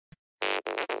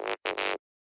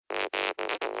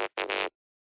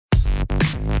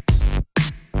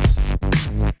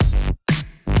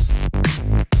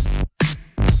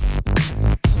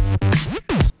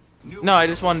No, I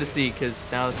just wanted to see because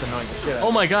now it's annoying the shit out.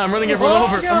 Oh my god, I'm running everyone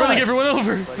over. I'm running everyone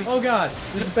over. Oh god,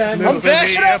 this is bad. I'm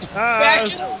backing up. Back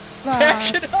it up.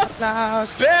 Back it up.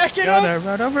 Back it up. Gonna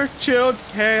run over chilled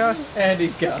chaos, and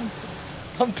he's gone.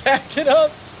 I'm backing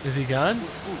up. Is he gone?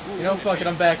 You know, fuck it,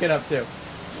 I'm backing up too.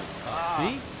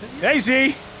 See? Hey,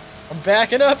 Z. I'm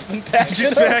backing up. I'm backing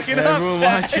Just up. backing up. Everyone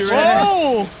watch your ass.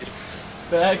 Whoa!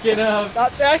 Backing up.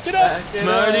 Not backing up. Backing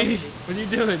Smarty, up. what are you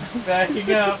doing?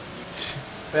 Backing up.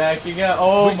 Backing up.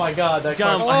 Oh my god, that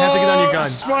Gum, car. I have to get on your gun.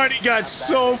 Smarty got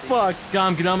so fucked.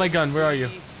 Gum, get on my gun. Where are you?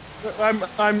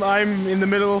 I'm in the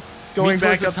middle, going Meet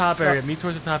back towards the up top area. Meet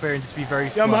towards the top area and just be very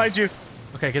slow. I'm behind you.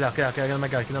 Okay, get out, get out, get on my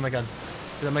gun, get on my gun.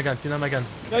 Get on my gun, get on my gun.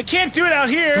 I can't do it out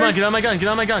here. Come on, get on my gun, get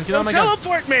on my gun, get on my gun.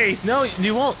 Teleport me. No,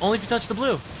 you won't. Only if you touch the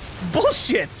blue.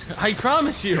 Bullshit. I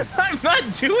promise you. I'm not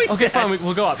doing Okay, that. fine.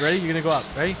 We'll go up. Ready? You're gonna go up.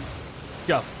 Ready?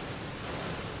 Go.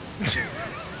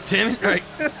 Damn it! All right.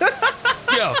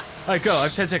 Go. All right, go. I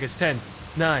have 10 seconds. 10,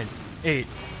 9, 8,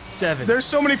 7. There's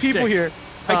so many people 6, here.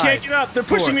 5, I can't get up. They're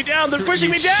pushing 4, me down. They're 3. pushing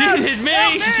You me down. Shitted me.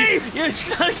 Help me. You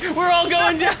suck. We're all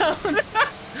going down.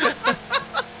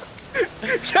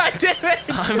 God damn it.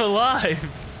 I'm alive.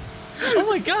 Oh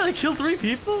my god! I killed 3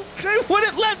 people. They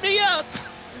wouldn't let me up.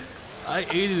 I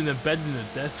aided and abetted in the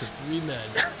deaths of 3 men.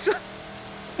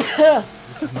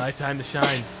 This is my time to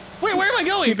shine. Wait, where am I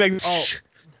going? Keep Oh,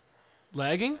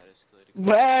 lagging?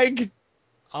 lag.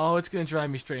 Oh, it's gonna drive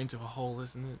me straight into a hole,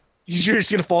 isn't it? You're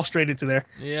just gonna fall straight into there.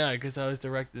 Yeah, because I was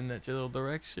directed in that general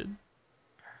direction.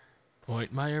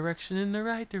 Point my erection in the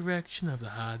right direction of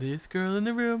the hottest girl in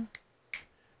the room.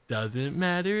 Doesn't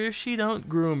matter if she don't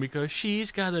groom because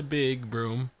she's got a big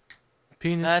broom.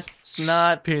 Penis. That's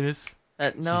not. Penis.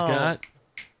 No. She's got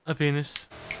a penis.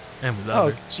 And we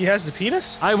love her. She has the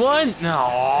penis? I won!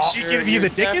 No! Did she give you the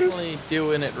Dickens? Definitely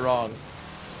doing it wrong.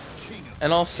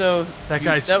 And also, That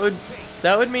guy's... that would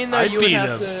mean though I you would beat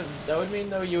have him. to. That would mean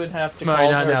though you would have to Smarty,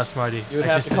 call not her. now, Smarty. You would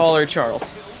I have to call her Charles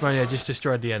Smarty, I just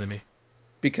destroyed the enemy.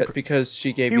 because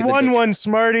she gave He you the won Dickens. one,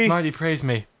 Smarty. Smarty, praise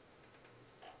me.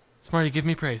 Smarty, give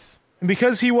me praise. And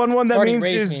because he won one, that Smarty means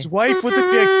raised his me. wife with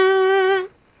the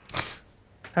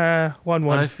dick. Won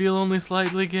one. I feel only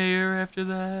slightly gayer after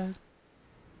that.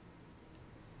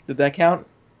 Did that count?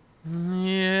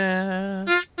 Yeah.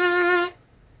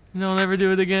 Don't ever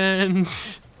do it again.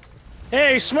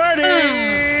 Hey, Smarty!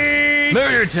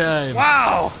 Murder time!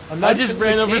 Wow! I just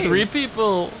ran over 3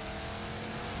 people.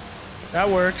 That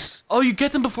works. Oh, you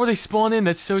get them before they spawn in.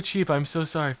 That's so cheap. I'm so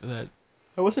sorry for that.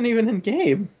 I wasn't even in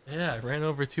game. Yeah, I ran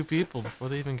over 2 people before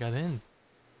they even got in.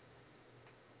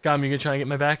 Gom, you gonna try and get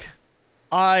my back?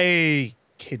 I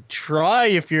could try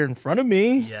if you're in front of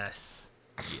me. Yes.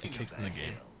 Yeah, kicked in the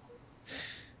game.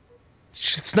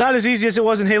 It's not as easy as it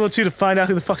was in Halo 2 to find out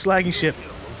who the fuck's lagging shit.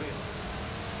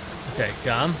 Okay,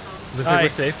 Gom. Looks Hi. like we're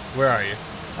safe. Where are you?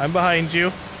 I'm behind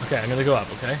you. Okay, I'm gonna go up,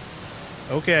 okay?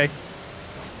 Okay.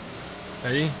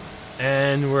 Ready?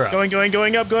 And we're up.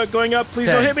 Going up, going up. Please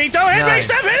 10, don't hit me. Don't hit 9, me.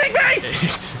 Stop hitting me. 8,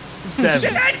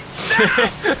 7. Shit.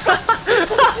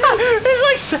 There's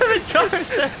like 7 cars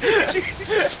there.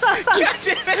 God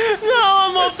damn it. No,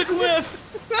 I'm off the cliff.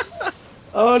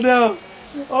 Oh no!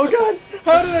 Oh god!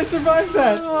 How did I survive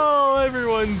that? Oh,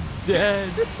 everyone's dead.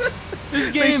 This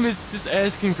game is just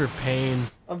asking for pain.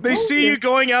 They see you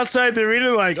going outside the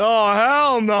arena like, oh,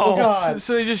 hell no. Oh god!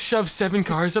 So they just shove 7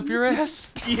 cars up your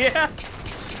ass? Yeah.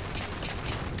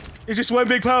 It's just one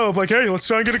big pile of like, hey, let's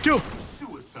try and get a kill.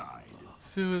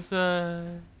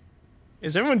 Suicide.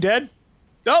 Is everyone dead?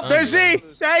 Oh, there's Z!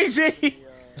 Hey, Z!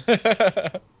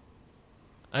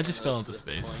 I just fell into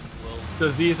space. So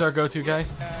Z is our go-to guy?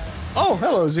 Oh,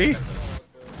 hello, Z.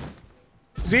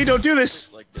 Z, don't do this.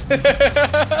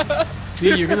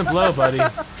 Z, you're gonna blow, buddy.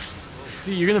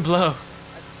 Z, you're gonna blow.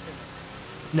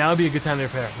 Now would be a good time to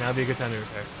repair. Now would be a good time to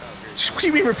repair. What do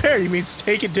you mean repair? You mean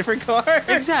take a different car?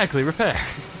 Exactly, repair.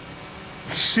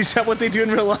 Is that what they do in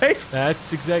real life?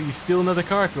 That's exactly. You steal another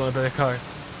car if you want a better car.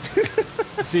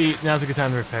 See, now's a good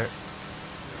time to repair it.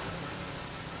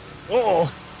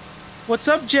 Oh. What's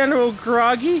up, General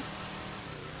Groggy?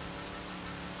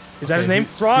 Is that his name?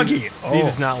 Froggy. Z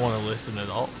does not want to listen at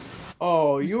all.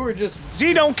 Oh, you were just.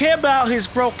 Z don't care about his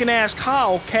broken ass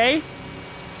car, okay?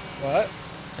 What?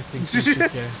 I think Z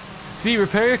should care. Z,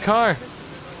 repair your car.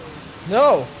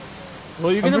 No.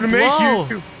 Well, you're I'm gonna gonna blow. make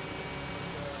you.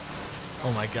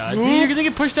 Oh my god. Z, you're gonna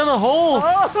get pushed down a hole.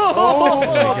 Oh, Oh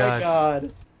my god.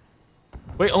 God.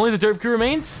 Wait, only the derp crew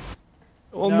remains?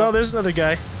 well, no, there's another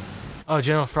guy. Oh,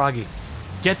 General Froggy.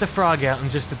 Get the frog out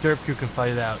and just the derp crew can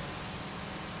fight it out.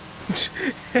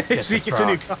 If Z the gets a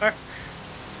new frog. car.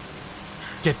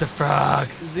 Get the frog.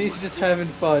 Z's just having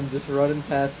fun, just running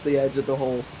past the edge of the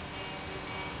hole.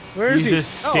 Where is He's he?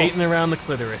 just skating around the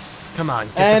clitoris. Come on.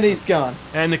 And he's gone.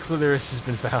 And the clitoris has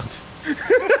been found.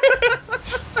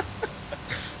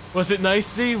 Was it nice,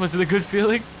 Z? Was it a good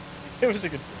feeling? It was a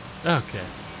good. Okay.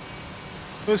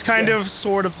 It was kind of,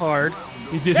 sort of hard.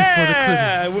 You did it for the clitoris.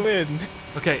 Yeah, I win.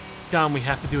 Okay, Dom, we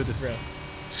have to do it this round.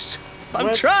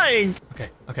 I'm trying.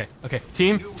 Okay.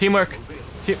 Teamwork.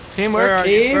 Teamwork.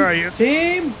 Where are you?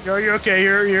 Team. You're okay.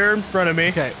 You're in front of me.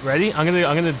 Okay, ready? I'm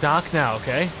gonna dock now.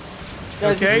 Okay.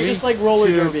 Guys, this is just like roller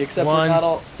derby, except we're not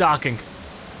all. Docking.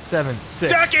 7,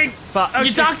 6. Docking. 5. Okay.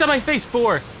 You docked on my face.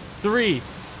 4, 3,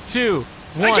 2, 1.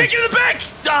 I can't get in the back.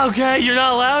 Okay, you're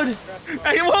not allowed.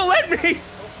 It won't let me.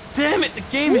 Damn it! The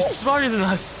game is smarter than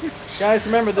us. Guys,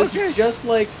 remember this is just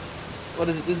like. What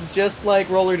is it? This is just like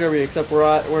roller derby, except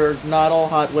we're not all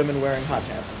hot women wearing hot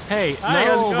pants. Hey, Hi, not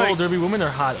how's it all going? roller derby women are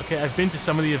hot. Okay, I've been to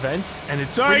some of the events, and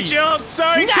it's Sorry, pretty... Jill.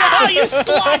 Sorry, No, Jill. you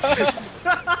sluts!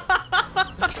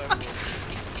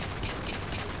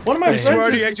 One of my friends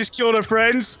Smarty, is- I just killed our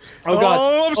friends. Oh god.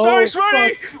 Oh, I'm sorry, Oh,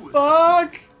 Smarty.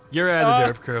 Fuck. You're out of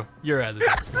the derp crew. You're out of the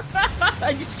derp crew.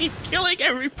 I just keep killing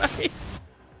everybody.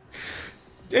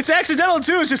 It's accidental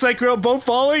too. It's just like we're both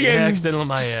falling Yeah, and accidental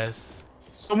my ass.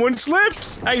 someone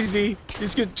slips. I see.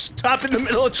 Just gonna stop in the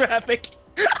middle of traffic.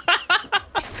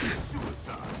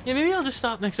 Yeah, maybe I'll just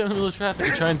stop next time in the middle of traffic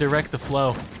and try and direct the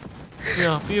flow. You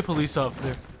know, be a police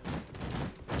officer.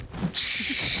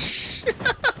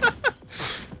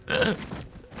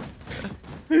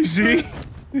 See?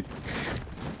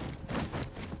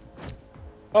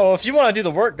 Oh, if you want to do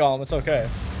the work golem, it's okay.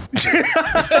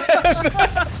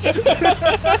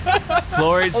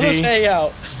 Floor it, I'll just Z. hang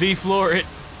out. Z, floor it.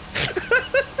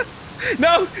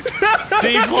 No.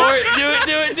 Z, floor it. Do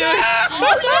it.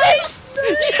 Oh, nice!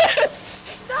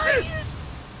 Yes!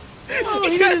 Nice! Oh,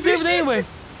 he didn't deserve it anyway.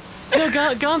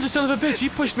 No, Gon's a son of a bitch. He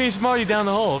pushed me and Smarty down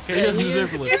the hole. Okay, he doesn't deserve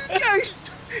to You live.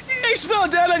 guys fell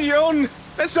down on your own.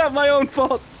 That's not my own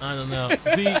fault. I don't know.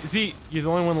 Z, you're the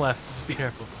only one left, so just be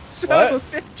careful. Son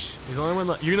of a bitch. You're the only one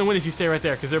left. You're gonna win if you stay right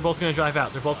there, because they're both gonna drive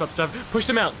out. They're both about to drive. Push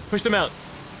them out. Push them out.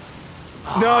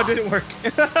 No, it didn't work.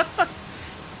 Just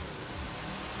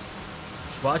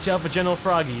watch out for General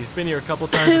Froggy. He's been here a couple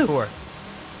times before.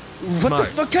 What Smart.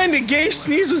 the fuck kind of gay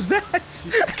sneeze was that?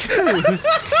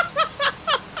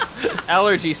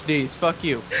 Allergy sneeze. Fuck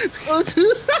you.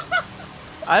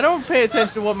 I don't pay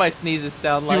attention to what my sneezes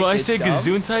sound like. Do I it's say dumb.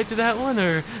 Gesundheit to that one,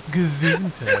 or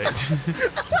Gesundheit?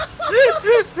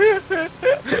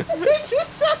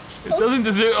 It doesn't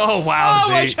deserve. Oh wow, Oh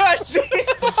my Z. god, see?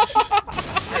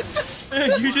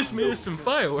 You just made us some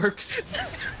fireworks.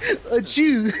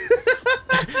 Achoo.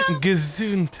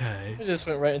 Gesundheit. It just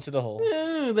went right into the hole.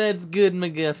 Oh, that's good,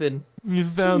 MacGuffin. You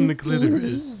found the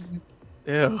clitoris.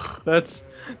 Ew, that's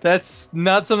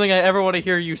not something I ever want to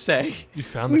hear you say. You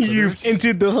found the clitoris. You've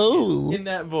entered the hole. In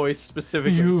that voice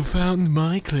specifically. You found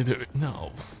my clitoris.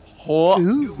 No.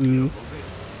 Ooh.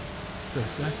 So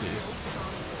sassy.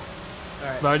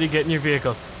 Smarty, get in your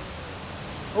vehicle.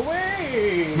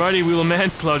 Away. Smarty, we will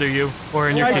manslaughter you, or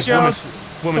in your Right, case, Joe.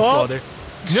 woman Oh. slaughter.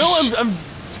 No, I'm.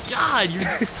 God, you're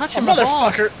touching my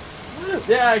balls. Motherfucker!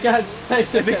 Yeah, I got. I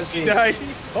just I think she died.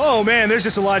 Oh man, there's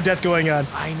just a lot of death going on.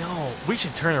 I know. We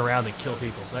should turn around and kill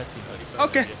people. That seems like a better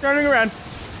Okay, idea. turning around.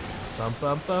 Bum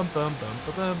bum bum bum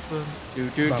bum bum bum. Do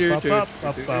do do do. Oh,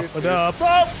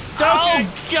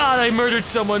 Oh God! I murdered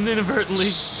someone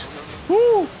inadvertently.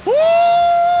 Woo! Woo!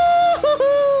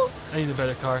 I need a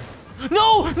better car.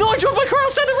 No! No! I drove my car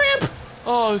outside the ramp.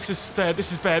 Oh, this is bad.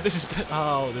 This is bad. This is.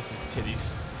 Oh, this is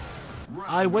titties.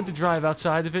 I went to drive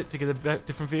outside of it to get a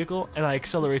different vehicle, and I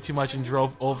accelerated too much and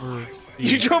drove over.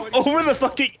 You drove over the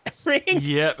fucking ring?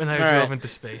 Yep, and I drove into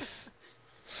space.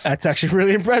 That's actually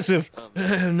really impressive.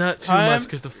 Not too much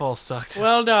because the fall sucked.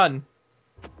 Well done.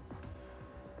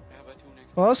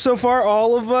 Well, so far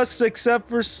all of us except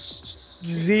for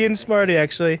Z and Smarty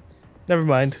actually. Never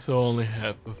mind. So only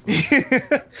half of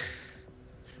us.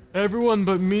 Everyone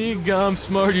but me, Gom,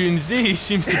 Smarty, and Z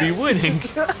seems to be winning.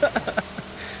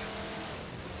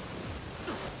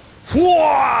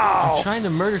 Wow! I'm trying to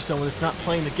murder someone that's not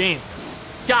playing the game.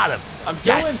 Got him. I'm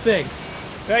Yes! doing things.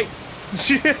 Right.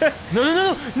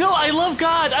 No, I love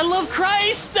God. I love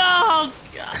Christ. Oh,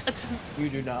 God. You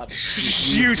do not.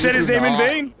 You said his name in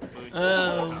vain?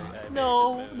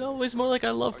 No, it's more like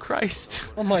I love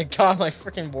Christ. Oh my god, my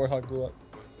freaking Warthog blew up.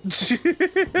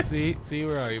 See,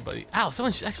 where are you, buddy? Ow,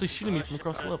 someone's actually shooting me from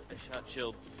across the level. Shot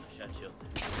shield.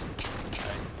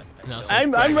 No,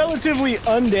 I'm relatively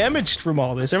undamaged from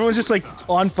all this. Everyone's just like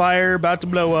on fire, about to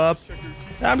blow up.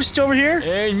 I'm just over here.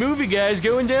 And movie guy's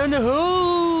going down the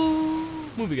hole.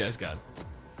 Movie guy's gone.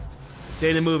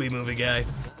 Say the movie guy.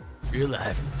 Real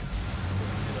life.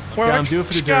 Gum, do it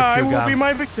for the dirt I crew, will be Gum.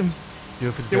 my victim. Do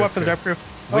it for the Do dirt what for the crew. dirt crew?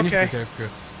 Win it for Okay. the dirt crew.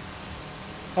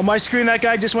 On my screen, that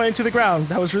guy just went into the ground.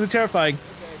 That was really terrifying.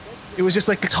 It was just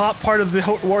like the top part of the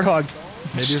Warthog.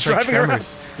 Maybe Just it's like driving around.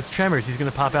 Tremors. It's Tremors. He's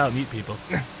gonna pop out and eat people.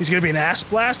 He's gonna be an ass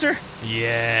blaster?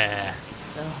 Yeah.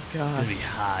 Oh Gonna god. be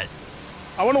hot.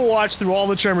 I want to watch through all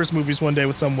the Tremors movies one day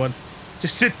with someone.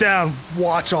 Just sit down,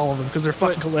 watch all of them, because they're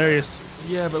fucking hilarious.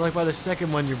 Yeah, but like by the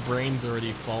second one, your brain's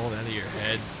already fallen out of your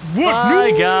head. What?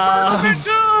 Bye, No, Gum.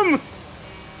 momentum!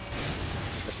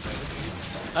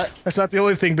 That's not the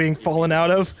only thing being fallen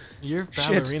out of. You're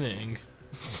Shit. ballerinaing.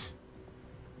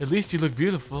 At least you look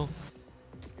beautiful.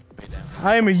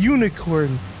 I am a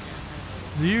unicorn.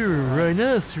 You're a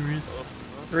rhinoceros.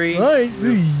 3, I'm 2,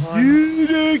 a 1.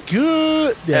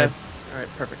 unicorn. Yeah. Alright,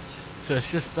 perfect. So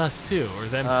it's just us two, or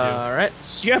them two. Alright.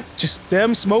 Yep, just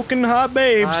them smoking hot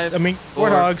babes. 5, I mean, 4,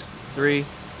 warthogs. 3,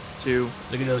 2,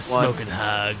 Look at those 1. smoking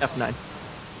hogs. F9.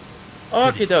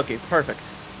 Okie dokie, perfect.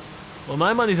 Well,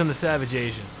 my money's on the Savage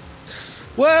Asian.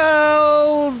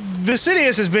 Well,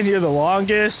 Vicidius has been here the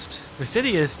longest.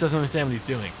 Vicidius doesn't understand what he's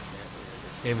doing.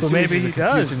 Yeah, Well, maybe is a he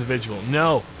confused does. individual.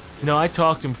 No, I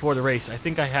talked to him before the race. I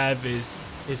think I have his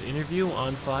interview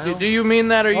on file. Do you mean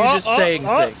that, or are you just saying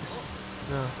things?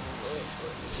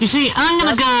 You see, I'm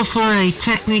gonna go for a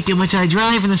technique in which I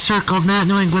drive in a circle not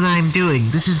knowing what I'm doing.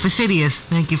 This is Vicidius.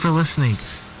 Thank you for listening.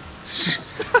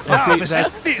 Wow, see,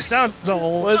 Vicidius sounds a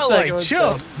One lot second, like one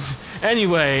chill.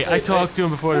 Anyway, I talked to him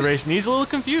before the race, and he's a little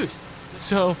confused.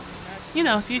 So, you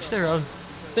know, to each their own.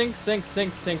 Sync, sync,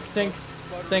 sync, sync, sync.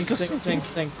 Sync, sync, sync,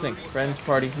 sync, sync. Friends,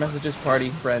 party, messages, party,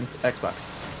 friends, Xbox.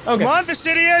 Okay. Come on,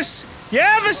 Vicidius!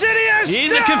 Yeah, Vicidius!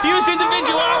 He's a confused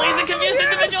individual! He's a confused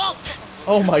individual!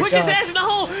 Oh my Push god. his ass in the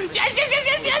hole! Yes, yes, yes,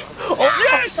 yes, yes! Oh,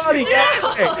 Yes! God, he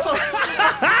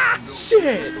got it.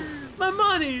 Shit! My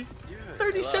money!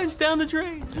 30 cents down the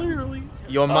drain, literally.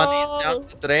 Your money's down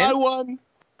the drain? I won.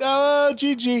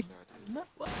 GG.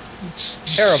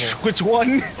 Terrible. Which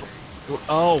one?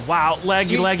 Oh, wow.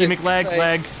 Laggy, laggy, Jesus McLag,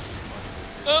 lag. Christ.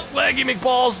 Laggy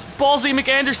McBalls. Ballsy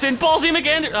McAnderson. Ballsy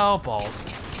McAnderson. Oh, balls.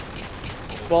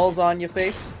 Balls on your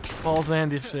face? Balls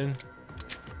Anderson.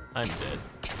 I'm dead.